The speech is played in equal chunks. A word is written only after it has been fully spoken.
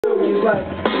like,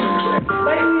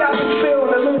 lately I've been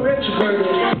feeling a little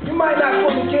introverted. You might not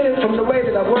fully get it from the way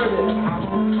that I word it.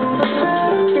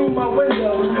 Through my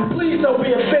window, please don't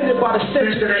be offended by the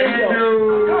stench of the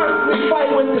endo. Constantly fight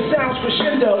with the sounds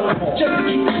crescendo, just to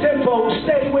keep the tempo,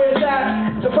 stay where it's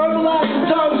at. The verbalizing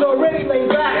tongues already laid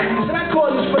back, so that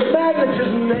causes for the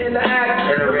magnetism in the act.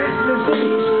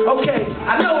 Disease. Okay,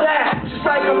 I know that, just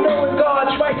like I'm knowing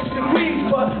God's righteous degrees,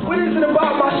 but what is it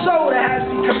about my soul that has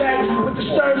me connect with the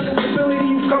stern sensibility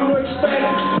you've come to expect?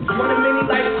 One of many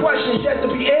life questions yet to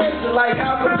be answered, like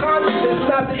how come consciousness is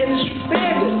not the industry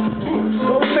standard?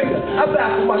 Go figure, I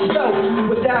baffle myself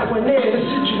with that one there. This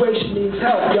situation needs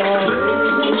help, y'all.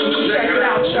 Check it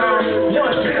out, y'all.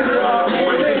 One thing, y'all.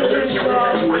 We're in the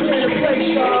place,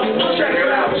 y'all. Check it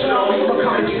out, y'all. My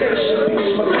conversation,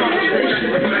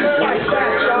 like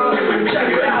that, y'all. Check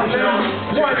it out,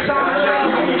 y'all. One time, y'all.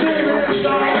 We're doing this,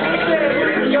 y'all. Say it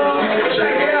with me, y'all.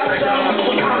 Check it out, y'all.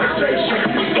 My conversation,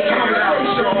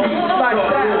 like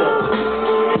that.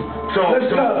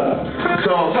 Let's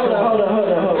go. Hold on.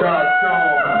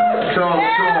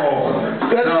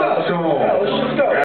 Let's go.